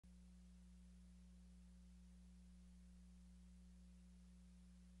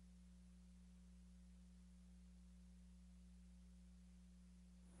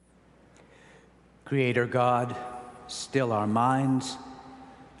Creator God, still our minds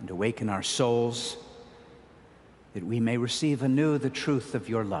and awaken our souls, that we may receive anew the truth of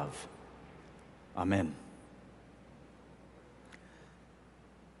your love. Amen.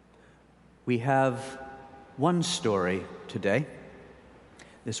 We have one story today.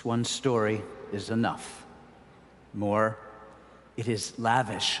 This one story is enough. More, it is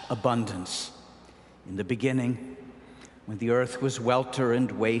lavish abundance. In the beginning, when the earth was welter and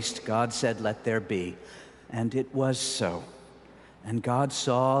waste, God said, "Let there be." And it was so. And God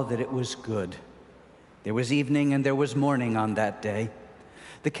saw that it was good. There was evening and there was morning on that day.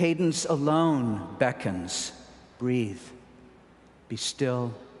 The cadence alone beckons. Breathe. Be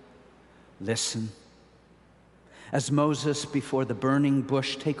still. Listen. As Moses before the burning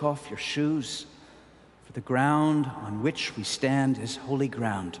bush, take off your shoes, for the ground on which we stand is holy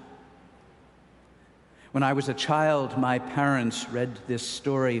ground. When I was a child, my parents read this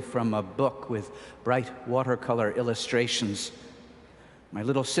story from a book with bright watercolor illustrations. My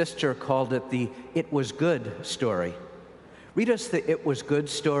little sister called it the "It Was Good" story. Read us the "It Was Good"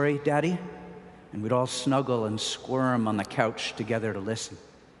 story, Daddy, and we'd all snuggle and squirm on the couch together to listen.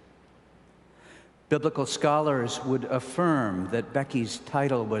 Biblical scholars would affirm that Becky's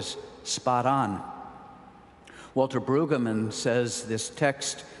title was spot on. Walter Brueggemann says this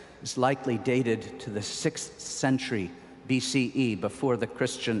text is likely dated to the 6th century BCE, before the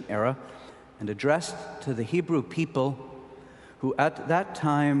Christian era, and addressed to the Hebrew people who at that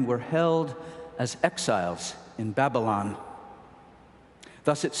time were held as exiles in Babylon.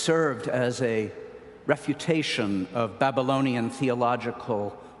 Thus it served as a refutation of Babylonian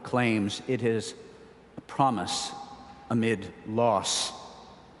theological claims. It is a promise amid loss.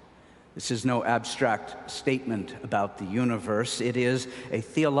 This is no abstract statement about the universe. It is a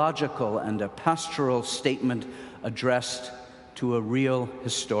theological and a pastoral statement addressed to a real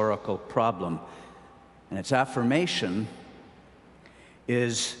historical problem. And its affirmation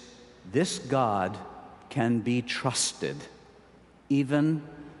is this God can be trusted, even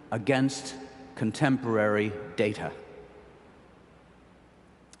against contemporary data.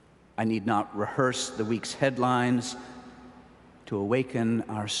 I need not rehearse the week's headlines to awaken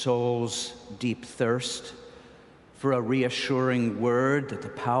our soul's deep thirst for a reassuring word that the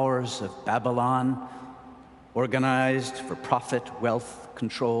powers of Babylon, organized for profit, wealth,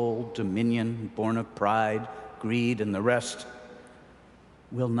 control, dominion, born of pride, greed, and the rest,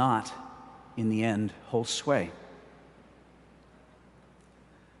 will not, in the end, hold sway.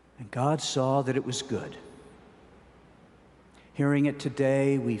 And God saw that it was good. Hearing it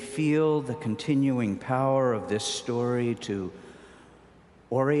today, we feel the continuing power of this story to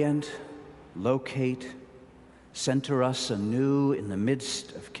orient, locate, center us anew in the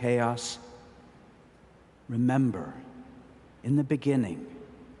midst of chaos. Remember, in the beginning,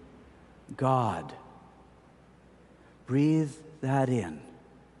 God. Breathe that in.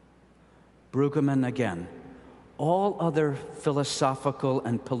 Brueggemann again. All other philosophical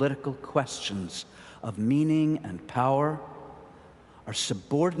and political questions of meaning and power are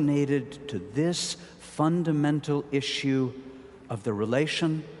subordinated to this fundamental issue of the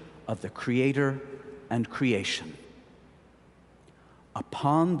relation of the Creator and creation.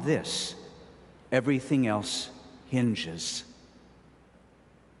 Upon this, everything else hinges.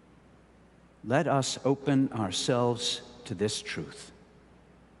 Let us open ourselves to this truth.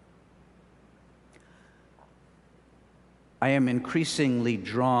 I am increasingly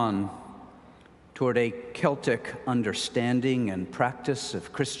drawn toward a Celtic understanding and practice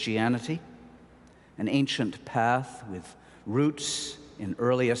of Christianity, an ancient path with roots in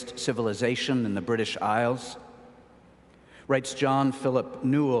earliest civilization in the British Isles. Writes John Philip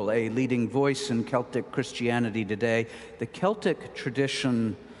Newell, a leading voice in Celtic Christianity today, the Celtic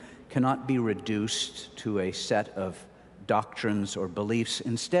tradition cannot be reduced to a set of doctrines or beliefs.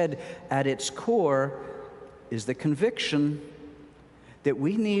 Instead, at its core is the conviction that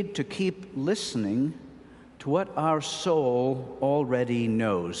we need to keep listening to what our soul already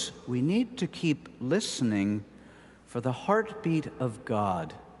knows. We need to keep listening for the heartbeat of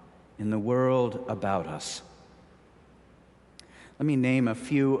God in the world about us. Let me name a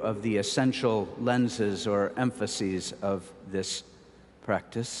few of the essential lenses or emphases of this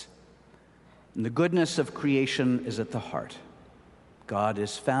practice. And the goodness of creation is at the heart. God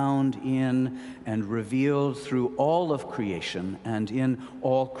is found in and revealed through all of creation and in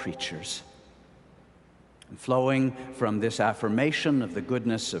all creatures. And flowing from this affirmation of the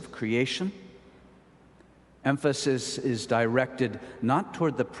goodness of creation, emphasis is directed not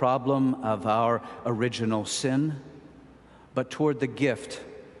toward the problem of our original sin, but toward the gift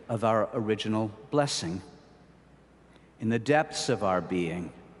of our original blessing. In the depths of our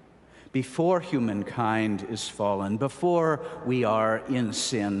being, Before humankind is fallen, before we are in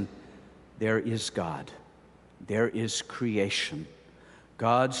sin, there is God. There is creation.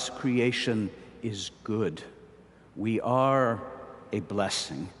 God's creation is good. We are a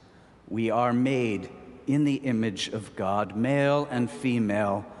blessing. We are made in the image of God, male and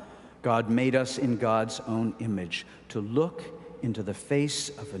female. God made us in God's own image. To look into the face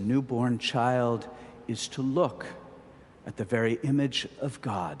of a newborn child is to look at the very image of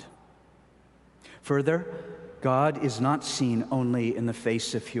God. Further, God is not seen only in the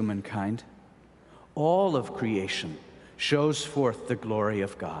face of humankind. All of creation shows forth the glory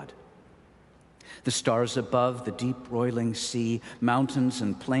of God. The stars above, the deep roiling sea, mountains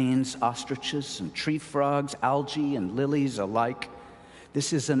and plains, ostriches and tree frogs, algae and lilies alike.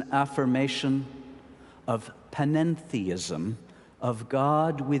 This is an affirmation of panentheism, of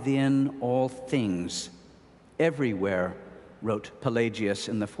God within all things. Everywhere, wrote Pelagius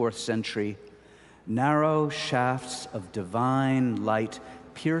in the 4th century, narrow shafts of divine light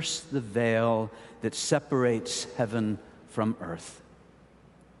pierce the veil that separates heaven from earth.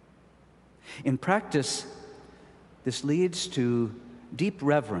 In practice, this leads to deep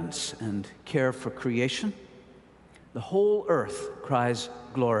reverence and care for creation. The whole earth cries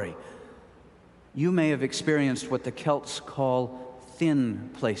glory. You may have experienced what the Celts call thin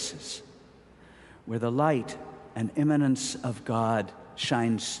places, where the light and immanence of God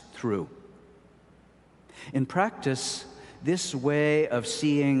shines through. In practice, this way of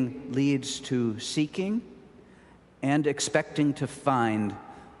seeing leads to seeking and expecting to find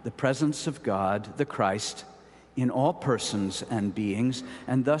the presence of God, the Christ, in all persons and beings,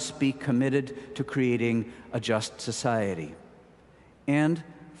 and thus be committed to creating a just society. And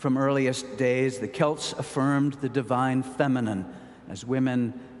from earliest days, the Celts affirmed the divine feminine as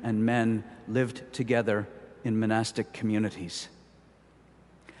women and men lived together in monastic communities.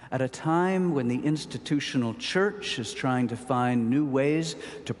 At a time when the institutional church is trying to find new ways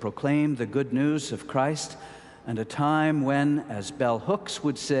to proclaim the good news of Christ, and a time when, as Bell Hooks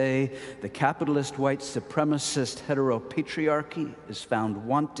would say, the capitalist white supremacist heteropatriarchy is found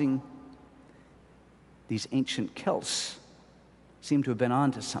wanting, these ancient Celts seem to have been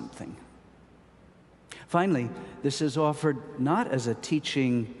onto something. Finally, this is offered not as a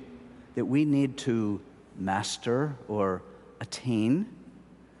teaching that we need to master or attain.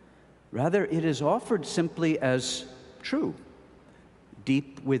 Rather, it is offered simply as true.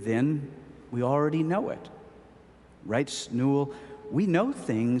 Deep within, we already know it. Writes Newell, we know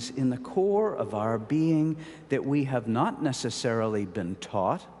things in the core of our being that we have not necessarily been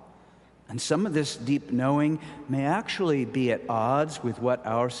taught, and some of this deep knowing may actually be at odds with what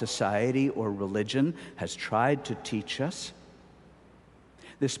our society or religion has tried to teach us.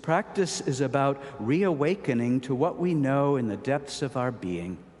 This practice is about reawakening to what we know in the depths of our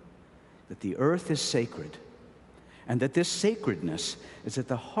being, that the earth is sacred, and that this sacredness is at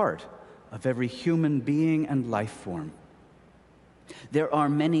the heart of every human being and life form. There are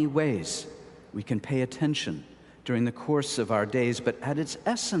many ways we can pay attention during the course of our days, but at its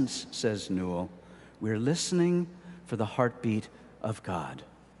essence, says Newell, we're listening for the heartbeat of God.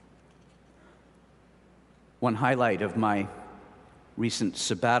 One highlight of my recent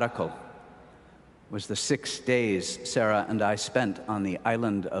sabbatical was the 6 days Sarah and I spent on the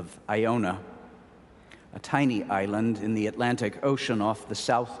island of Iona, a tiny island in the Atlantic Ocean off the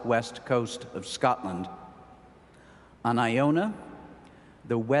southwest coast of Scotland. On Iona,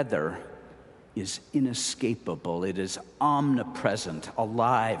 the weather is inescapable. It is omnipresent,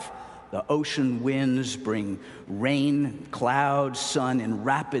 alive. The ocean winds bring rain, clouds, sun in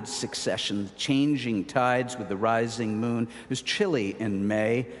rapid succession, changing tides with the rising moon. It was chilly in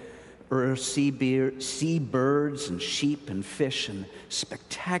May. Sea birds and sheep and fish and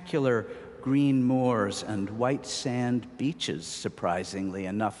spectacular green moors and white sand beaches, surprisingly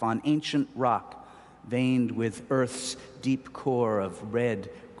enough, on ancient rock, veined with Earth's deep core of red,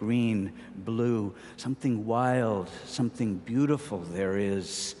 green, blue. Something wild, something beautiful there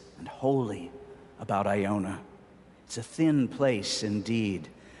is, and holy about Iona. It's a thin place indeed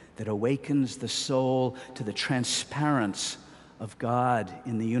that awakens the soul to the transparence of God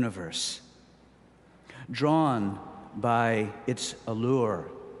in the universe. Drawn by its allure,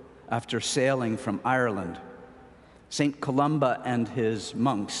 after sailing from Ireland, St. Columba and his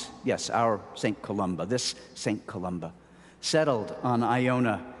monks, yes, our St. Columba, this St. Columba, settled on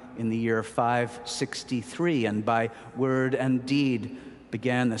Iona in the year 563, and by word and deed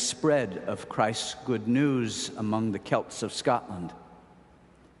began the spread of Christ's good news among the Celts of Scotland.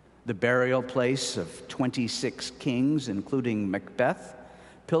 The burial place of 26 kings, including Macbeth,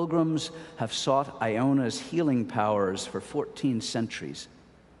 pilgrims have sought Iona's healing powers for 14 centuries.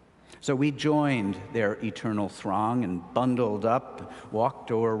 So we joined their eternal throng and bundled up,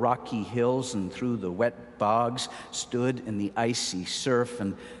 walked o'er rocky hills and through the wet bogs, stood in the icy surf,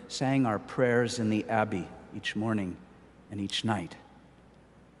 and sang our prayers in the abbey each morning and each night.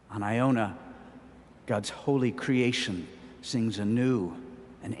 On Iona, God's holy creation sings a new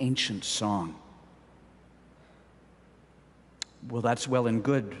and ancient song. Well, that's well and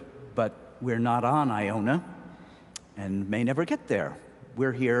good, but we're not on Iona and may never get there.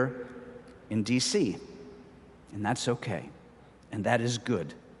 We're here in D.C., and that's okay, and that is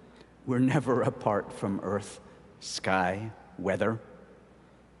good. We're never apart from earth, sky, weather.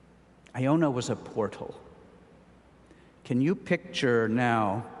 Iona was a portal. Can you picture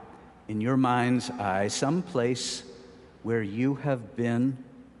now, in your mind's eye, some place where you have been,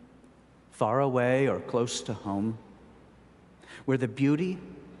 far away or close to home, where the beauty,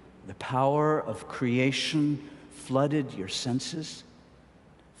 the power of creation flooded your senses,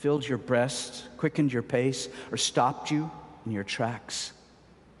 filled your breast, quickened your pace, or stopped you in your tracks?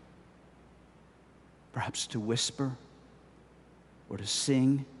 Perhaps to whisper or to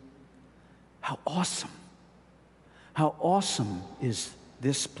sing, how awesome is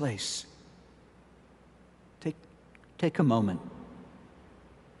this place. Take a moment.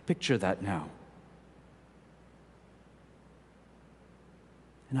 Picture that now.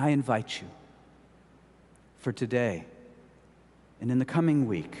 And I invite you for today and in the coming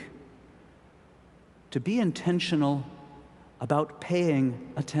week to be intentional about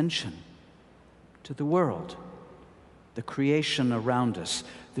paying attention to the world, the creation around us,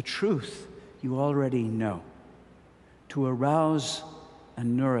 the truth you already know, to arouse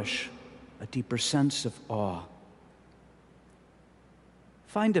and nourish a deeper sense of awe.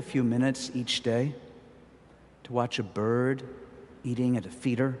 Find a few minutes each day to watch a bird eating at a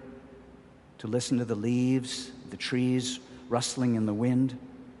feeder, to listen to the leaves, the trees rustling in the wind.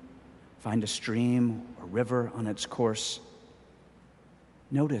 Find a stream or river on its course.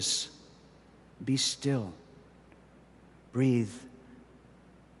 Notice, be still, breathe,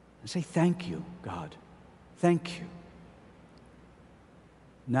 and say, "Thank you, God. Thank you."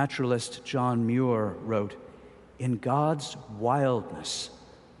 Naturalist John Muir wrote, "In God's wildness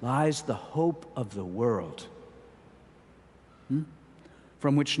lies the hope of the world."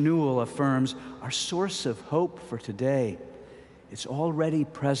 From which Newell affirms, our source of hope for today is already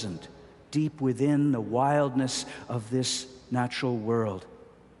present deep within the wildness of this natural world.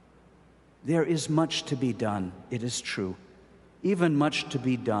 There is much to be done, it is true, even much to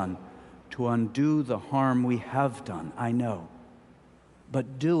be done to undo the harm we have done, I know.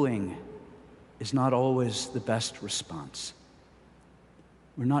 But doing is not always the best response.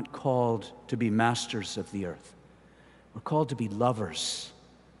 We're not called to be masters of the earth. We're called to be lovers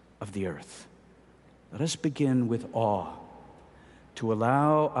of the earth. Let us begin with awe, to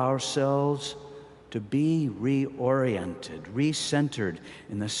allow ourselves to be reoriented, recentered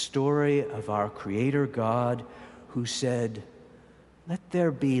in the story of our Creator God, who said, "Let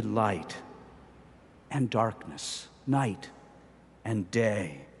there be light and darkness, night and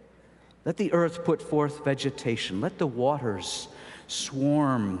day. Let the earth put forth vegetation. Let the waters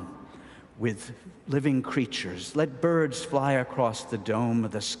swarm with living creatures. Let birds fly across the dome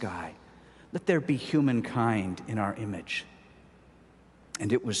of the sky. Let there be humankind in our image."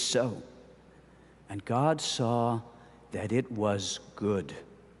 And it was so. And God saw that it was good.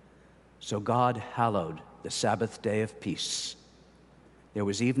 So God hallowed the Sabbath day of peace. There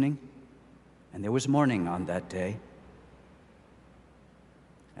was evening and there was morning on that day,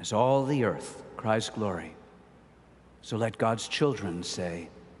 as all the earth cries glory. So let God's children say,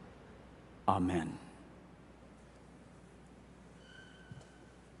 Amen.